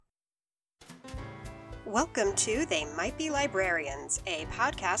Welcome to They Might Be Librarians, a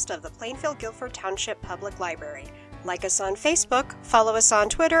podcast of the Plainfield-Guilford Township Public Library. Like us on Facebook, follow us on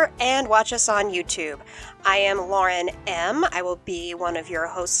Twitter, and watch us on YouTube. I am Lauren M. I will be one of your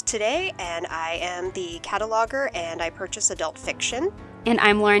hosts today, and I am the cataloger and I purchase adult fiction. And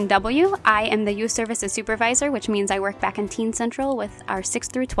I'm Lauren W. I am the Youth Services Supervisor, which means I work back in Teen Central with our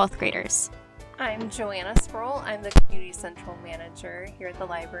 6th through 12th graders. I'm Joanna Sproul. I'm the Community Central Manager here at the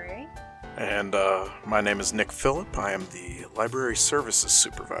library. And my name is Nick Phillip. I am the Library Services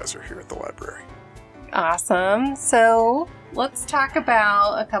Supervisor here at the library. Awesome. So let's talk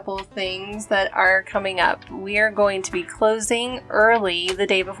about a couple of things that are coming up. We are going to be closing early the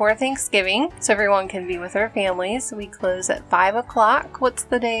day before Thanksgiving, so everyone can be with their families. We close at 5 o'clock. What's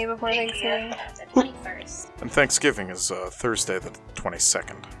the day before Thanksgiving? The 21st. And Thanksgiving is Thursday the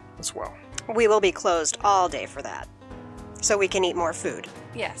 22nd as well. We will be closed all day for that, so we can eat more food.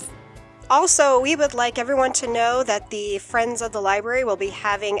 Yes. Also, we would like everyone to know that the Friends of the Library will be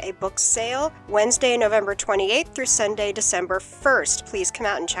having a book sale Wednesday, November 28th through Sunday, December 1st. Please come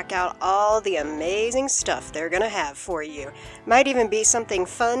out and check out all the amazing stuff they're going to have for you. Might even be something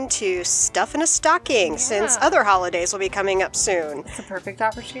fun to stuff in a stocking, since other holidays will be coming up soon. It's a perfect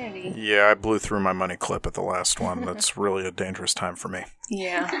opportunity. Yeah, I blew through my money clip at the last one. That's really a dangerous time for me.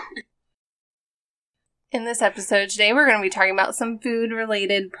 Yeah. In this episode today, we're going to be talking about some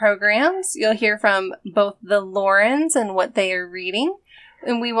food-related programs. You'll hear from both the Laurens and what they are reading.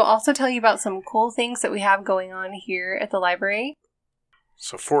 And we will also tell you about some cool things that we have going on here at the library.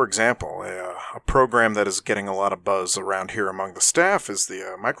 So, for example, a program that is getting a lot of buzz around here among the staff is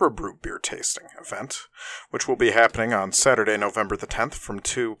the Microbrew Beer Tasting event, which will be happening on Saturday, November the 10th from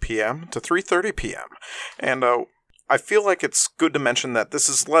 2 p.m. to 3:30 p.m. And I feel like it's good to mention that this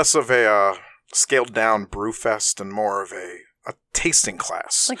is less of a scaled down brew fest and more of a tasting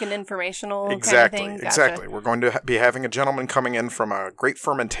class. Like an informational exactly, kind of thing? Gotcha. Exactly. We're going to be having a gentleman coming in from Great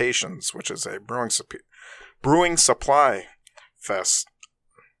Fermentations, which is a brewing supply fest.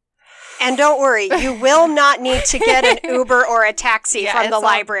 And don't worry, you will not need to get an Uber or a taxi from the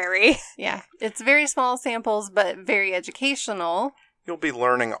library. Yeah, it's very small samples, but very educational. You'll be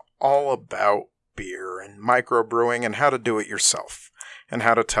learning all about beer and microbrewing and how to do it yourself. And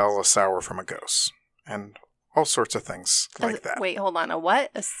how to tell a sour from a gose. And all sorts of things like that. Wait, hold on. A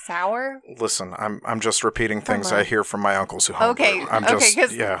what? A sour? Listen, I'm just repeating things I hear from my uncles who homebrew. Okay,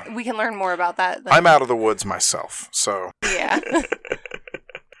 because we can learn more about that. I'm out of the woods myself, so. Yeah.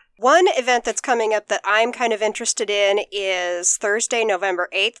 One event that's coming up that I'm kind of interested in is Thursday, November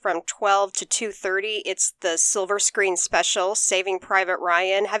 8th from 12 to 2:30. It's the Silver Screen Special, Saving Private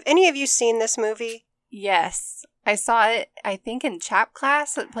Ryan. Have any of you seen this movie? Yes. I saw it, I think, in chap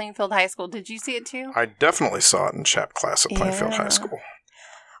class at Plainfield High School. Did you see it too? I definitely saw it in chap class at Plainfield High School.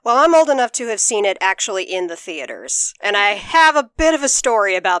 Well, I'm old enough to have seen it actually in the theaters, and I have a bit of a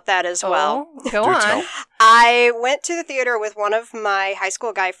story about that as well. Go on. Tell. I went to the theater with one of my high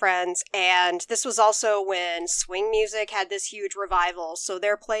school guy friends, and this was also when swing music had this huge revival, so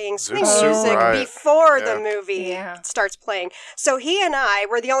they're playing swing music before the movie starts playing. So he and I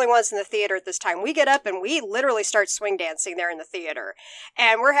were the only ones in the theater at this time. We get up and we literally start swing dancing there in the theater,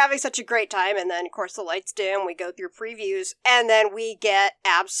 and we're having such a great time, and then, of course, the lights dim, we go through previews, and then we get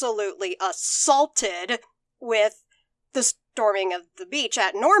absolutely assaulted with the storming of the beach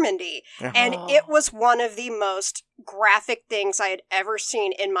at Normandy. Yeah. And it was one of the most graphic things I had ever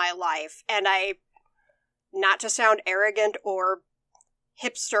seen in my life. And not to sound arrogant or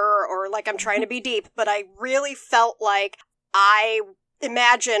hipster or like I'm trying to be deep, but I really felt like I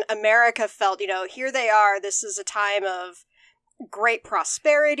imagine America felt, here they are, this is a time of great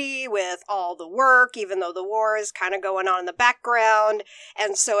prosperity with all the work, even though the war is kind of going on in the background.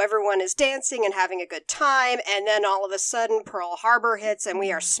 And so everyone is dancing and having a good time. And then all of a sudden Pearl Harbor hits and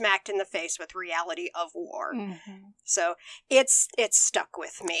we are smacked in the face with reality of war. Mm-hmm. So it's stuck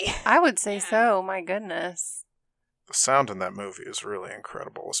with me. I would say so. My goodness. The sound in that movie is really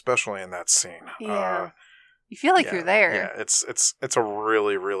incredible, especially in that scene. Yeah. You feel like you're there. Yeah, it's a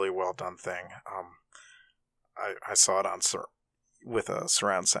really, really well done thing. I saw it with a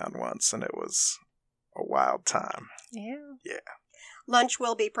surround sound once, and it was a wild time. Yeah. Lunch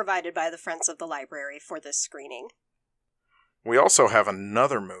will be provided by the Friends of the Library for this screening. We also have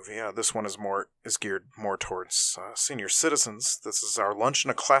another movie. This one is geared more towards senior citizens. This is our Lunch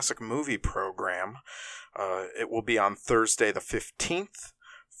and a Classic Movie program. It will be on Thursday the 15th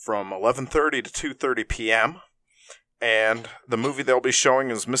from 11:30 to 2:30 p.m. And the movie they'll be showing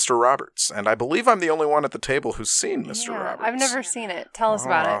is Mr. Roberts. And I believe I'm the only one at the table who's seen Mr. Roberts. I've never seen it. Tell us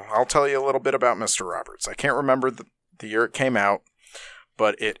about it. I'll tell you a little bit about Mr. Roberts. I can't remember the year it came out,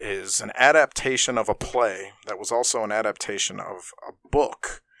 but it is an adaptation of a play that was also an adaptation of a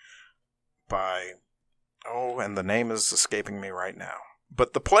book by, and the name is escaping me right now.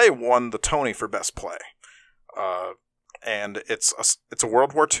 But the play won the Tony for Best Play. And it's a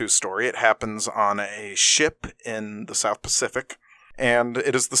World War II story. It happens on a ship in the South Pacific. And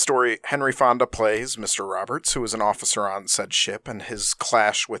it is the story Henry Fonda plays Mr. Roberts, who is an officer on said ship, and his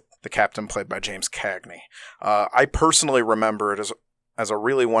clash with the captain played by James Cagney. I personally remember it as a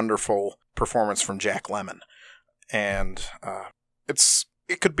really wonderful performance from Jack Lemmon. And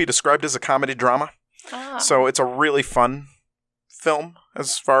it could be described as a comedy drama. Ah. So it's a really fun film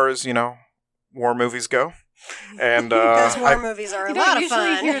as far as, war movies go. And those war movies are a lot of fun. You don't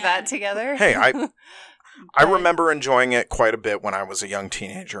usually hear that together. Hey, I remember enjoying it quite a bit when I was a young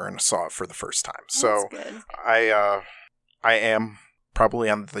teenager and saw it for the first time. So I am probably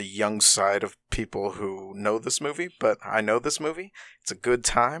on the young side of people who know this movie, but I know this movie. It's a good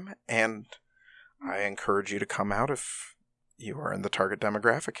time, and I encourage you to come out if you are in the target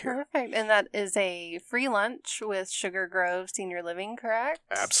demographic here. Perfect. And that is a free lunch with Sugar Grove Senior Living, correct?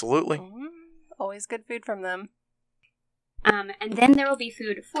 Absolutely. Mm-hmm. Always good food from them. And then there will be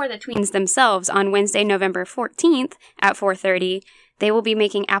food for the tweens themselves on Wednesday, November 14th at 4:30. They will be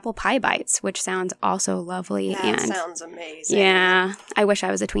making apple pie bites, which sounds also lovely. That sounds amazing. Yeah, I wish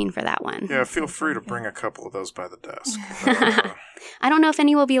I was a tween for that one. Yeah, feel free to bring a couple of those by the desk. I don't know if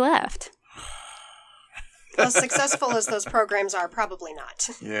any will be left. As successful as those programs are, probably not.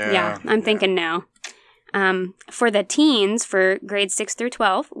 Yeah, I'm thinking no. For the teens, for grades 6 through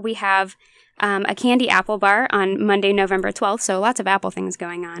 12, we have a candy apple bar on Monday, November 12th, so lots of apple things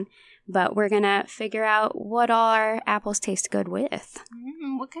going on. But we're going to figure out what all our apples taste good with.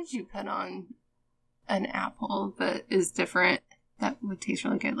 What could you put on an apple that is different that would taste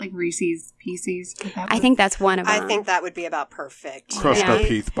really good? Like Reese's Pieces? I think that's one of them. I think that would be about perfect. Crushed up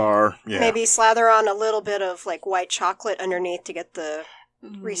Heath bar. Yeah. Maybe slather on a little bit of like white chocolate underneath to get the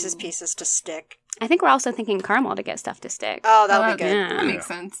Reese's Pieces to stick. I think we're also thinking caramel to get stuff to stick. Oh, that'll be good. Yeah. That makes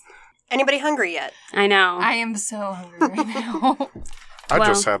sense. Anybody hungry yet? I know. I am so hungry right now. I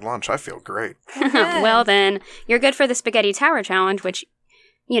just had lunch. I feel great. Well, then, you're good for the Spaghetti Tower Challenge, which,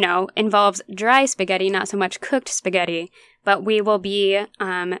 involves dry spaghetti, not so much cooked spaghetti. But we will be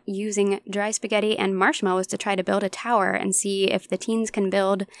using dry spaghetti and marshmallows to try to build a tower and see if the teens can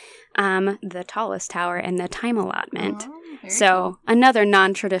build the tallest tower in the time allotment. So, another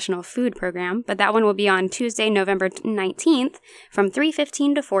non-traditional food program, but that one will be on Tuesday, November 19th from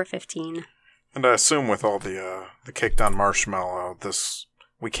 3:15 to 4:15. And I assume with all the caked on marshmallow,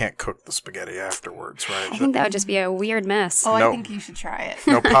 we can't cook the spaghetti afterwards, right? I think that would just be a weird mess. I think you should try it.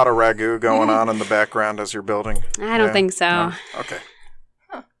 No pot of ragu going on in the background as you're building? I don't think so. No? Okay.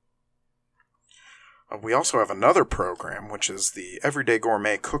 Huh. We also have another program, which is the Everyday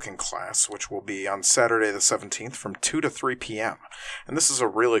Gourmet Cooking Class, which will be on Saturday the 17th from 2 to 3 p.m. And this is a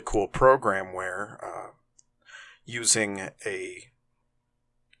really cool program where using a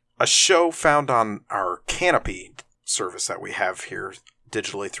show found on our Canopy service that we have here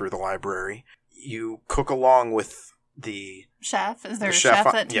digitally through the library. You cook along with the chef. Is there a chef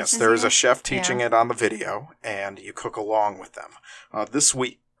that teaches Yes, there is a chef teaching it on the video, and you cook along with them.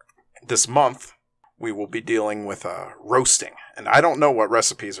 This month, we will be dealing with roasting. And I don't know what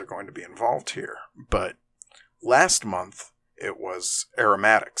recipes are going to be involved here, but last month, it was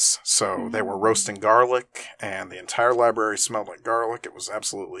aromatics. So they were roasting garlic, and the entire library smelled like garlic. It was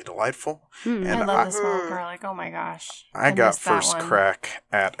absolutely delightful. And I love the smell of garlic. Oh my gosh. I got first crack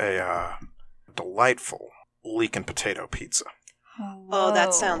at a delightful leek and potato pizza. Oh,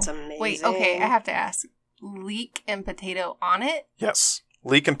 that sounds amazing. Wait, okay, I have to ask. Leek and potato on it? Yes.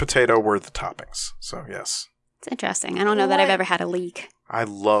 Leek and potato were the toppings. So, yes. It's interesting. I don't know that I've ever had a leek. I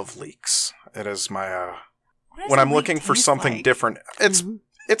love leeks. It is my... when I'm looking for something different,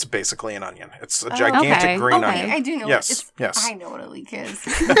 it's basically an onion. It's a gigantic green onion. I do know. Yes. I know what a leek is.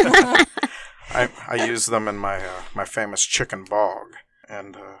 I use them in my my famous chicken bog,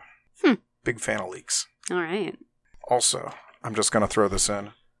 and big fan of leeks. All right. Also, I'm just going to throw this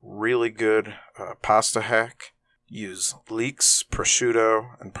in. Really good pasta hack. Use leeks,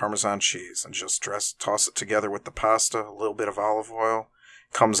 prosciutto, and Parmesan cheese, and just toss it together with the pasta, a little bit of olive oil.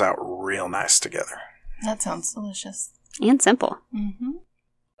 Comes out real nice together. That sounds delicious. And simple. Mm-hmm.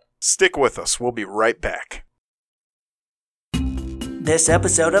 Stick with us. We'll be right back. This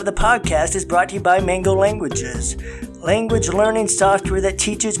episode of the podcast is brought to you by Mango Languages, language learning software that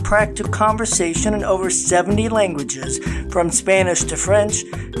teaches practical conversation in over 70 languages, from Spanish to French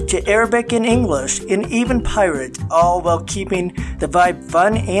to Arabic and English, and even pirate, all while keeping the vibe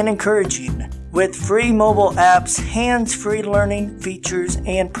fun and encouraging. with free mobile apps, hands-free learning features,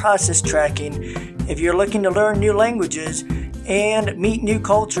 and process tracking. If you're looking to learn new languages and meet new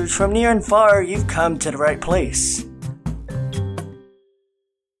cultures from near and far, you've come to the right place.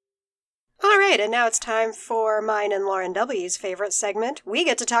 All right, and now it's time for mine and Lauren W.'s favorite segment. We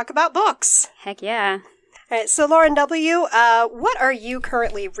get to talk about books. Heck yeah. All right, so Lauren W., what are you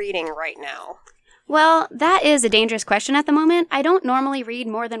currently reading right now? Well, that is a dangerous question at the moment. I don't normally read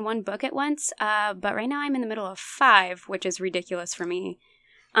more than one book at once, but right now I'm in the middle of 5, which is ridiculous for me.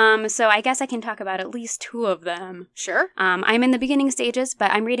 So I guess I can talk about at least 2 of them. Sure. I'm in the beginning stages,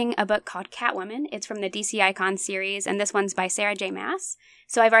 but I'm reading a book called Catwoman. It's from the DC Icon series, and this one's by Sarah J. Maas.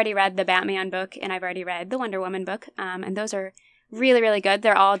 So I've already read the Batman book, and I've already read the Wonder Woman book, and those are really, really good.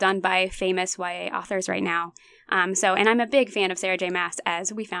 They're all done by famous YA authors right now. And I'm a big fan of Sarah J. Maas,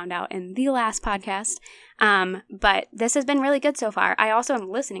 as we found out in the last podcast. But this has been really good so far. I also am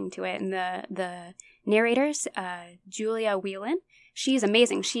listening to it, and the narrators, Julia Whelan, she's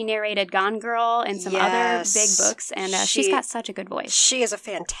amazing. She narrated Gone Girl and some other big books, and she's got such a good voice. She is a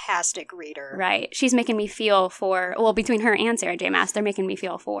fantastic reader. Right. She's making me feel for, well, between her and Sarah J. Maas, they're making me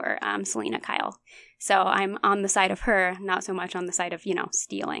feel for Selena Kyle. So I'm on the side of her, not so much on the side of,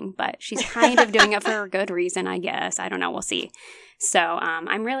 stealing, but she's kind of doing it for a good reason, I guess. I don't know. We'll see. So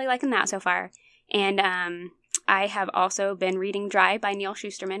I'm really liking that so far. And I have also been reading Dry by Neal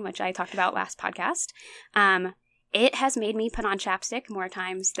Shusterman, which I talked about last podcast. It has made me put on chapstick more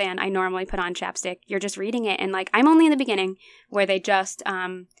times than I normally put on chapstick. You're just reading it, and I'm only in the beginning where they just...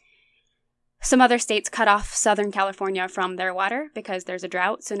 some other states cut off Southern California from their water because there's a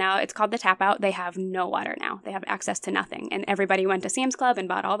drought. So now it's called the tap out. They have no water now. They have access to nothing. And everybody went to Sam's Club and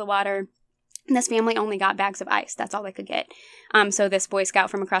bought all the water. And this family only got bags of ice. That's all they could get. So this Boy Scout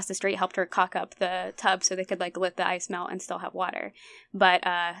from across the street helped her caulk up the tub so they could let the ice melt and still have water. But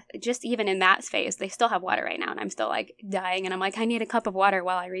just even in that phase, they still have water right now. And I'm still dying. And I'm I need a cup of water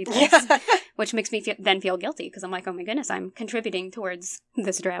while I read this, which makes me then feel guilty because I'm oh my goodness, I'm contributing towards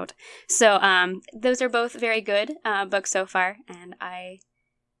this drought. So those are both very good books so far. And I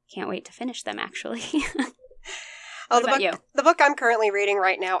can't wait to finish them, actually. What about you? The book I'm currently reading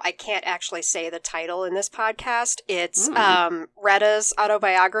right now, I can't actually say the title in this podcast. It's Retta's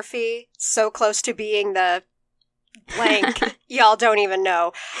autobiography, so close to being the blank, y'all don't even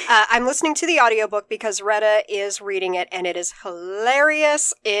know. I'm listening to the audiobook because Retta is reading it, and it is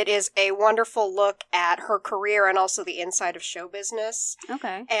hilarious. It is a wonderful look at her career and also the inside of show business.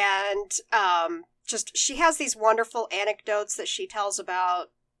 Okay. And she has these wonderful anecdotes that she tells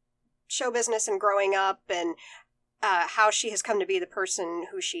about show business and growing up and how she has come to be the person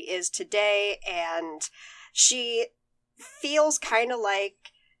who she is today, and she feels kind of like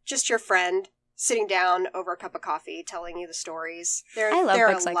just your friend sitting down over a cup of coffee telling you the stories. I love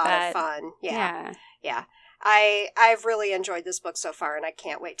books like that. They're a lot of fun. Yeah. I've really enjoyed this book so far, and I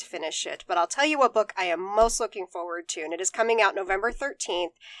can't wait to finish it. But I'll tell you what book I am most looking forward to, and it is coming out November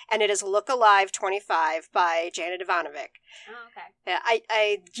 13th, and it is Look Alive 25 by Janet Ivanovic. Oh, okay.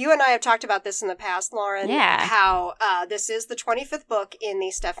 Yeah, you and I have talked about this in the past, Lauren. Yeah. How this is the 25th book in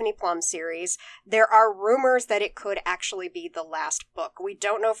the Stephanie Plum series. There are rumors that it could actually be the last book. We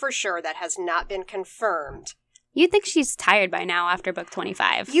don't know for sure. That has not been confirmed. You'd think she's tired by now after book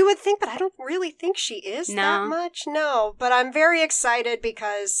 25. You would think, but I don't really think she is that much. No, but I'm very excited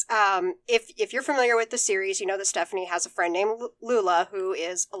because if you're familiar with the series, you know that Stephanie has a friend named Lula who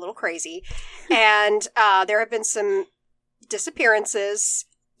is a little crazy. And there have been some disappearances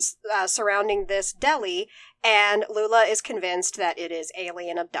surrounding this deli, and Lula is convinced that it is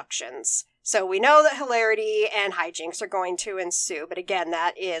alien abductions. So we know that hilarity and hijinks are going to ensue. But again,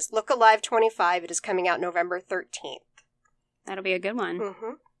 that is Look Alive 25. It is coming out November 13th. That'll be a good one.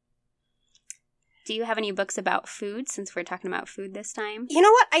 Mm-hmm. Do you have any books about food, since we're talking about food this time? You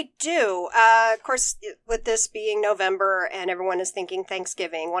know what? I do. Of course, with this being November and everyone is thinking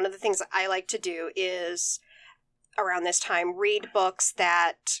Thanksgiving, one of the things that I like to do is, around this time, read books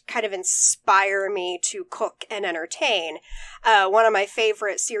that kind of inspire me to cook and entertain. One of my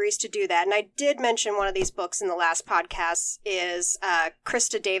favorite series to do that, and I did mention one of these books in the last podcast, is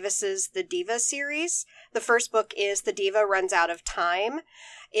Krista Davis's The Diva series. The first book is The Diva Runs Out of Time.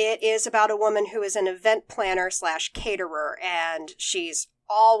 It is about a woman who is an event planner / caterer, and she's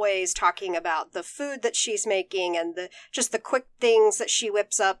always talking about the food that she's making and the quick things that she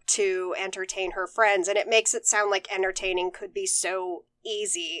whips up to entertain her friends. And it makes it sound like entertaining could be so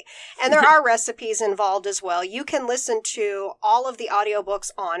easy. And there are recipes involved as well. You can listen to all of the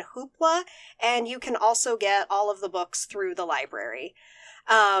audiobooks on Hoopla, and you can also get all of the books through the library.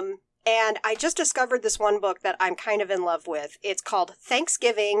 And I just discovered this one book that I'm kind of in love with. It's called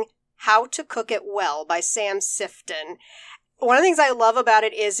Thanksgiving, How to Cook It Well by Sam Sifton. One of the things I love about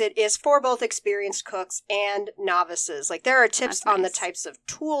it is for both experienced cooks and novices. Like, there are tips on the types of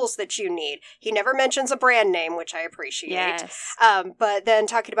tools that you need. He never mentions a brand name, which I appreciate. Yes. But then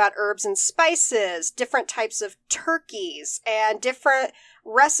talking about herbs and spices, different types of turkeys, and different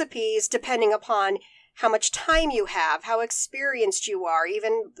recipes depending upon how much time you have, how experienced you are,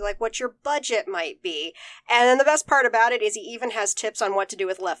 even like what your budget might be. And then the best part about it is he even has tips on what to do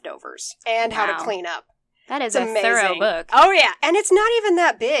with leftovers and how to clean up. That is a thorough book. Oh, yeah. And it's not even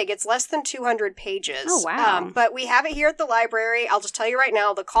that big. It's less than 200 pages. Oh, wow. But we have it here at the library. I'll just tell you right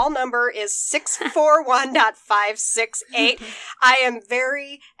now, the call number is 641.568. I am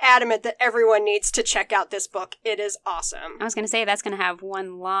very adamant that everyone needs to check out this book. It is awesome. I was going to say that's going to have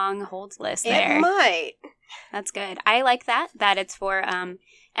one long hold list there. It might. That's good. I like that it's for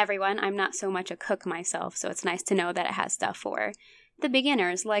everyone. I'm not so much a cook myself, so it's nice to know that it has stuff for the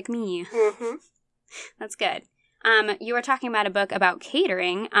beginners like me. Mm-hmm. That's good. You were talking about a book about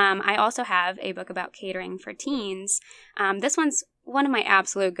catering. I also have a book about catering for teens. This one's one of my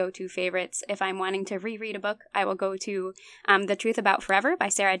absolute go-to favorites. If I'm wanting to reread a book, I will go to The Truth About Forever by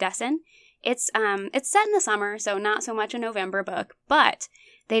Sarah Dessen. It's set in the summer, so not so much a November book, but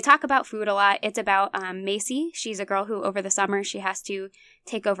they talk about food a lot. It's about Macy. She's a girl who over the summer she has to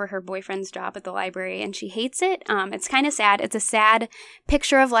take over her boyfriend's job at the library, and she hates it. It's kind of sad. It's a sad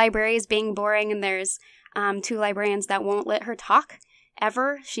picture of libraries being boring, and there's 2 librarians that won't let her talk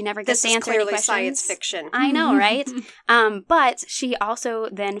ever. She never gets to answer any questions. This is clearly science fiction. I know, right? But she also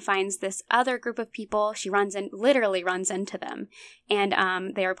then finds this other group of people. She literally runs into them,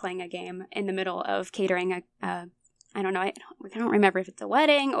 and they are playing a game in the middle of catering I don't know. I don't remember if it's a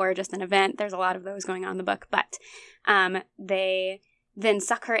wedding or just an event. There's a lot of those going on in the book. But they then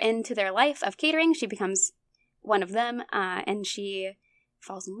suck her into their life of catering. She becomes one of them, and she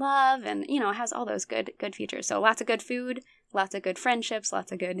falls in love and, has all those good features. So lots of good food, lots of good friendships,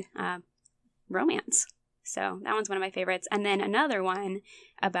 lots of good romance. So that one's one of my favorites. And then another one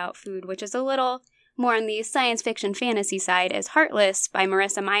about food, which is a little more on the science fiction fantasy side, is Heartless by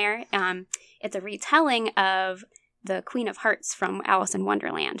Marissa Meyer. It's a retelling of the Queen of Hearts from Alice in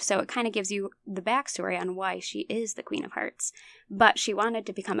Wonderland. So it kind of gives you the backstory on why she is the Queen of Hearts. But she wanted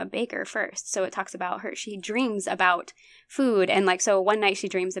to become a baker first. So it talks about her. She dreams about food. And so one night she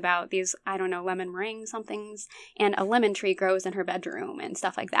dreams about these, lemon meringue somethings. And a lemon tree grows in her bedroom and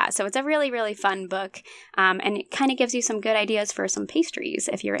stuff like that. So it's a really, really fun book. And it kind of gives you some good ideas for some pastries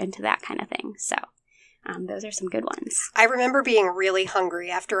if you're into that kind of thing. So those are some good ones. I remember being really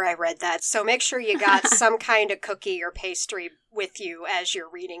hungry after I read that, so make sure you got some kind of cookie or pastry with you as you're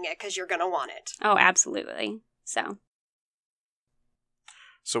reading it, because you're going to want it. Oh, absolutely. So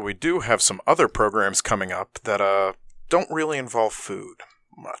we do have some other programs coming up that don't really involve food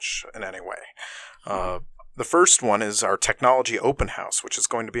much in any way. The first one is our Technology Open House, which is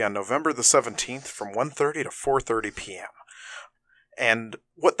going to be on November the 17th from 1:30 to 4:30 p.m. And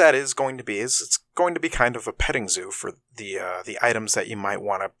what that is going to be is it's going to be kind of a petting zoo for the items that you might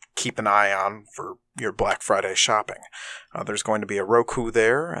want to keep an eye on for your Black Friday shopping. There's going to be a Roku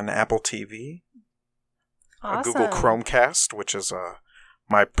there, an Apple TV, awesome. A Google Chromecast, which is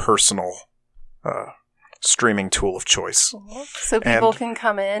my personal streaming tool of choice. So people can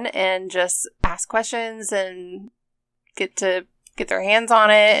come in and just ask questions and get their hands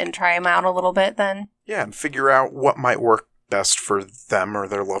on it and try them out a little bit then. Yeah, and figure out what might work best for them or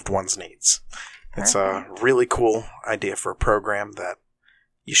their loved ones' needs. It's a really cool idea for a program that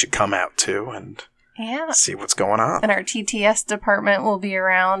you should come out to and see what's going on. And our TTS department will be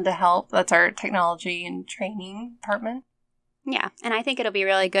around to help. That's our technology and training department. Yeah, and I think it'll be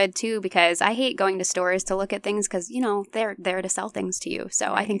really good too, because I hate going to stores to look at things because, they're there to sell things to you.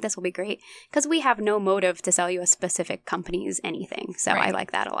 So I think this will be great because we have no motive to sell you a specific company's anything. So I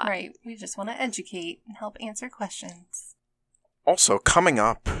like that a lot. Right. We just want to educate and help answer questions. Also, coming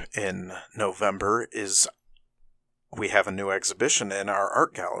up in November we have a new exhibition in our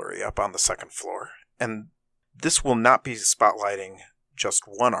art gallery up on the 2nd floor. And this will not be spotlighting just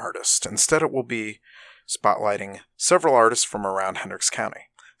one artist. Instead, it will be spotlighting several artists from around Hendricks County,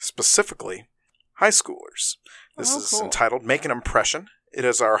 specifically high schoolers. This is cool. entitled Make an Impression. It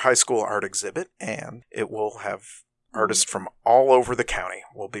is our high school art exhibit, and it will have artists from all over the county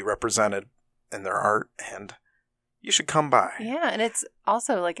will be represented in their art, and you should come by. Yeah, and it's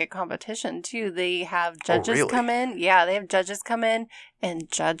also like a competition, too. They have judges come in. Yeah, they have judges come in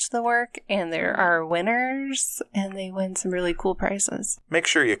and judge the work, and there are winners, and they win some really cool prizes. Make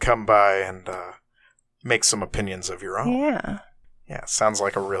sure you come by and make some opinions of your own. Yeah. Yeah, sounds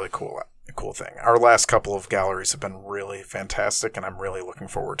like a really cool a cool thing. Our last couple of galleries have been really fantastic, and I'm really looking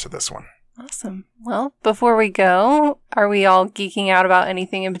forward to this one. Awesome. Well, before we go, are we all geeking out about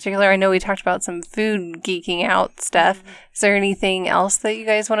anything in particular? I know we talked about some food geeking out stuff. Is there anything else that you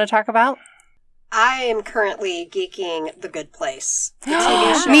guys want to talk about? I am currently geeking The Good Place. The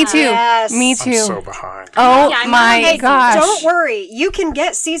TV show. Me too. Yes. Me too. I'm so behind. Oh Yeah, my gosh. Don't worry. You can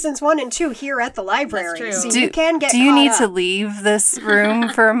get seasons 1 and 2 here at the library. That's true. So you can get Do you caught need up. to leave this room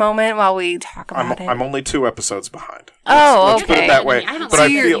for a moment while we talk about it? I'm only 2 episodes behind. Oh, Let's put okay. it that way. I haven't But watched I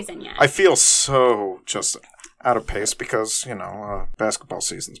the feel season yet. I feel so just out of pace because, basketball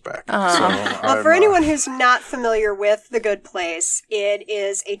season's back. Well, for anyone who's not familiar with The Good Place, it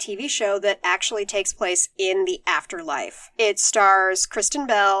is a TV show that actually takes place in the afterlife. It stars Kristen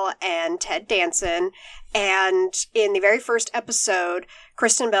Bell and Ted Danson, and in the very first episode,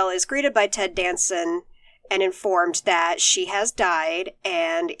 Kristen Bell is greeted by Ted Danson and informed that she has died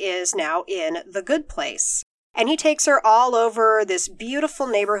and is now in The Good Place. And he takes her all over this beautiful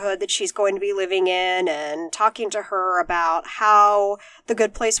neighborhood that she's going to be living in and talking to her about how the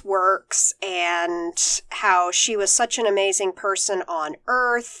good place works and how she was such an amazing person on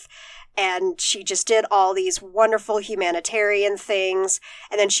Earth. And she just did all these wonderful humanitarian things.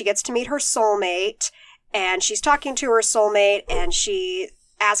 And then she gets to meet her soulmate. And she's talking to her soulmate and she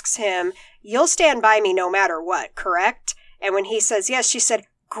asks him, "You'll stand by me no matter what, correct?" And when he says yes, she said,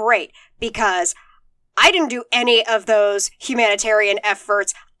 "Great, because I didn't do any of those humanitarian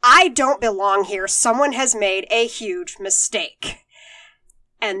efforts. I don't belong here. Someone has made a huge mistake."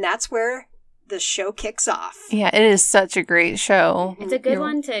 And that's where the show kicks off. Yeah, it is such a great show. It's a good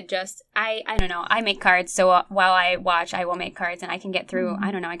one to just, I don't know, I make cards, so while I watch, I will make cards, and I can get through,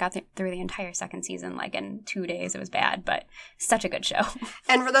 I don't know, I got through the entire second season, like in 2 days. It was bad, but such a good show.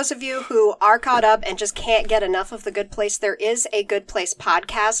 And for those of you who are caught up and just can't get enough of The Good Place, there is a Good Place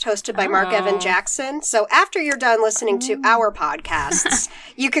podcast hosted by Mark Evan Jackson. So after you're done listening to our podcasts,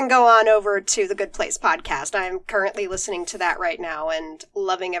 you can go on over to The Good Place podcast. I'm currently listening to that right now and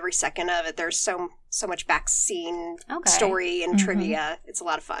loving every second of it. There's so much back scene story and trivia. It's a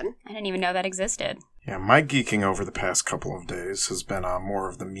lot of fun. I didn't even know that existed. Yeah, my geeking over the past couple of days has been more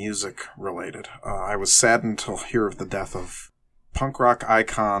of the music related. I was saddened to hear of the death of punk rock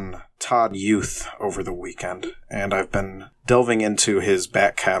icon Todd Youth over the weekend, and I've been delving into his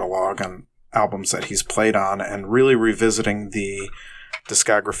back catalog and albums that he's played on and really revisiting the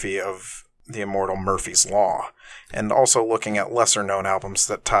discography of the immortal Murphy's Law, and also looking at lesser-known albums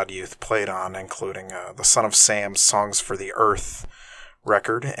that Todd Youth played on, including the Son of Sam's Songs for the Earth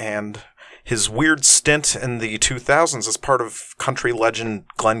record, and his weird stint in the 2000s as part of country legend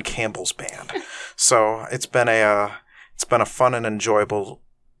Glenn Campbell's band. So it's been a fun and enjoyable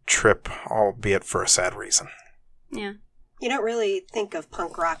trip, albeit for a sad reason. Yeah. You don't really think of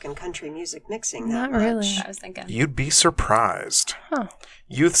punk rock and country music mixing that Not really. much. I was thinking. You'd be surprised. Huh.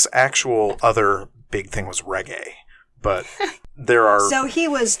 Youth's actual other big thing was reggae, but there are... So he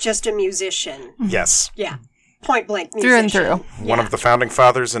was just a musician. Yes. Yeah. Point blank Through and musician. through. One of the founding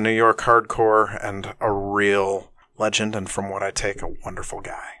fathers in New York hardcore and a real legend, and from what I take, a wonderful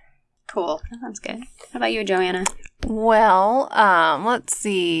guy. Cool. That sounds good. How about you, Joanna? Well, let's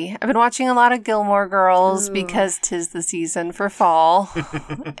see. I've been watching a lot of Gilmore Girls because 'tis the season for fall,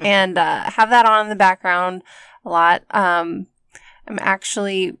 and have that on in the background a lot. I'm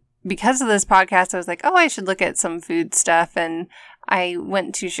actually, because of this podcast, I was like, oh, I should look at some food stuff, and I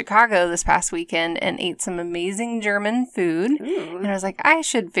went to Chicago this past weekend and ate some amazing German food. Ooh. And I was like, I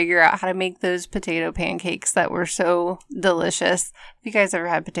should figure out how to make those potato pancakes that were so delicious. Have you guys ever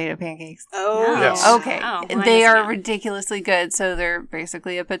had potato pancakes? Oh, No. Yes. Okay. Oh, well, I They guess are not. ridiculously good. So they're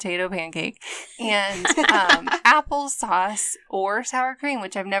basically a potato pancake. And applesauce or sour cream,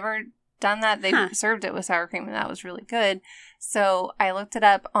 which I've never done that. They served it with sour cream, and that was really good. So I looked it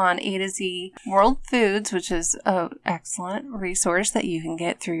up on A to Z World Foods, which is an excellent resource that you can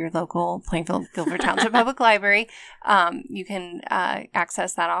get through your local Plainfield Guilford Township Public Library. You can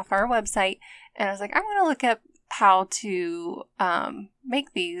access that off our website. And I was like, I'm going to look up how to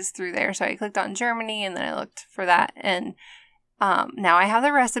make these through there. So I clicked on Germany, and then I looked for that. And now I have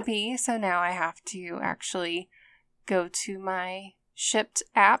the recipe. So now I have to actually go to my Shipped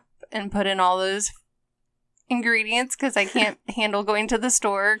app and put in all those ingredients because I can't handle going to the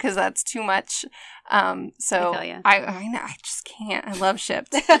store because that's too much. So I feel ya. I know, I just can't. I love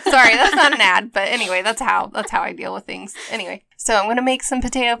Shipped. Sorry, that's not an ad, but anyway, that's how I deal with things. Anyway, so I'm gonna make some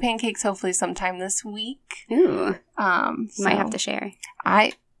potato pancakes hopefully sometime this week. Ooh. So Might have to share.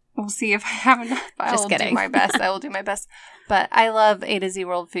 We'll see if I have enough. I Just will kidding. do my best. I will do my best. But I love A to Z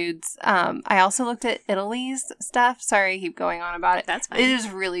World Foods. I also looked at Italy's stuff. Sorry, I keep going on about it. That's fine. It is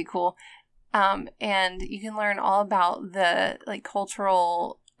really cool. And you can learn all about the like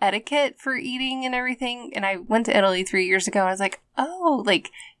cultural etiquette for eating and everything. And I went to Italy 3 years ago and I was like, oh,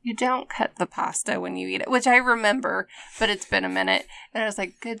 like you don't cut the pasta when you eat it, which I remember, but it's been a minute. And I was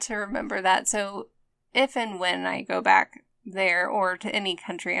like, good to remember that. So if and when I go back there or to any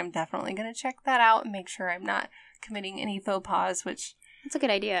country, I'm definitely going to check that out and make sure I'm not committing any faux pas, which... That's a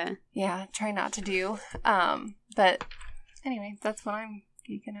good idea. Yeah, try not to do. But anyway, that's what I'm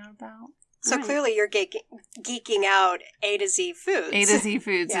geeking out about. So clearly you're geeking out A to Z Foods. A to Z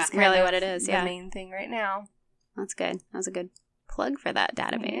Foods is really what it is, the main thing right now. That's good. That was a good plug for that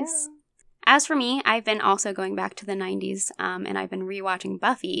database. Yeah. As for me, I've been also going back to the 90s, and I've been rewatching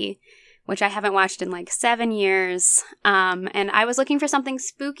Buffy, which I haven't watched in like 7 years. And I was looking for something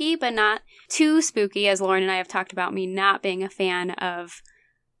spooky, but not too spooky, as Lauren and I have talked about me not being a fan of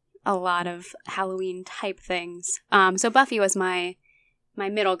a lot of Halloween type things. So Buffy was my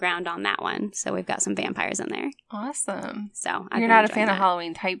middle ground on that one. So we've got some vampires in there. Awesome. So you're not a fan of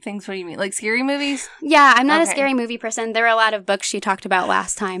Halloween type things? What do you mean? Like scary movies? Yeah, I'm not a scary movie person. There were a lot of books she talked about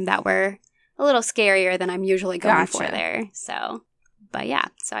last time that were a little scarier than I'm usually going for there. So, but yeah,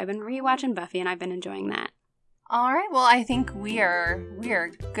 so I've been rewatching Buffy and I've been enjoying that. All right. Well, I think we are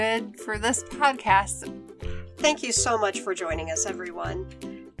good for this podcast. Thank you so much for joining us, everyone.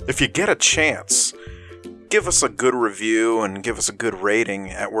 If you get a chance, give us a good review and give us a good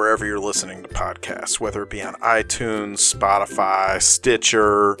rating at wherever you're listening to podcasts, whether it be on iTunes, Spotify,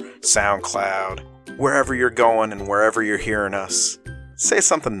 Stitcher, SoundCloud, wherever you're going and wherever you're hearing us. Say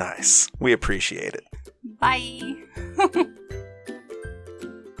something nice. We appreciate it. Bye.